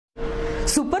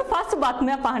Superfast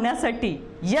बातम्या पाहण्यासाठी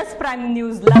yes prime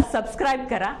न्यूजला सबस्क्राइब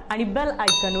करा आणि बेल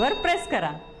आयकॉनवर प्रेस करा।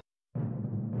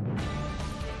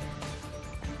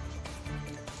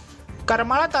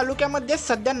 करमाळा तालुक्यामध्ये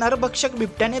सध्या नरभक्षक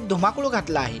बिबट्याने धुमाकूळ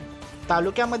घातला आहे।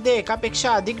 तालुक्यामध्ये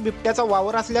एकापेक्षा अधिक बिबट्याचा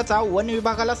वावर असल्याचा वन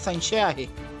विभागाला संशय आहे।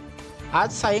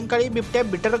 आज सायंकाळी बिबट्या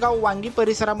बिटरगाव वांगी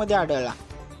परिसरामध्ये आढळला।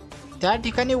 त्या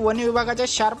ठिकाणी वन विभागाच्या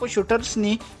शार्प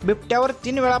शूटर्सनी बिबट्यावर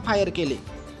 3 वेळा फायर केले,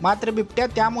 मात्र बिबट्या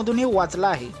त्यामधूनही वाचला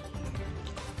आहे।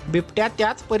 बिबट्या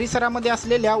त्याच परिसरामध्ये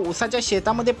असलेल्या ऊसाच्या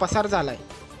शेतामध्ये पसार झालाय।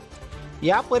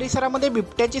 या परिसरामध्ये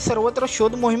बिबट्याची सर्वत्र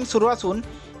शोध मोहीम सुरू असून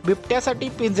बिबट्यासाठी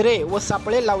पिंजरे व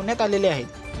सापळे लावण्यात आलेले आहेत।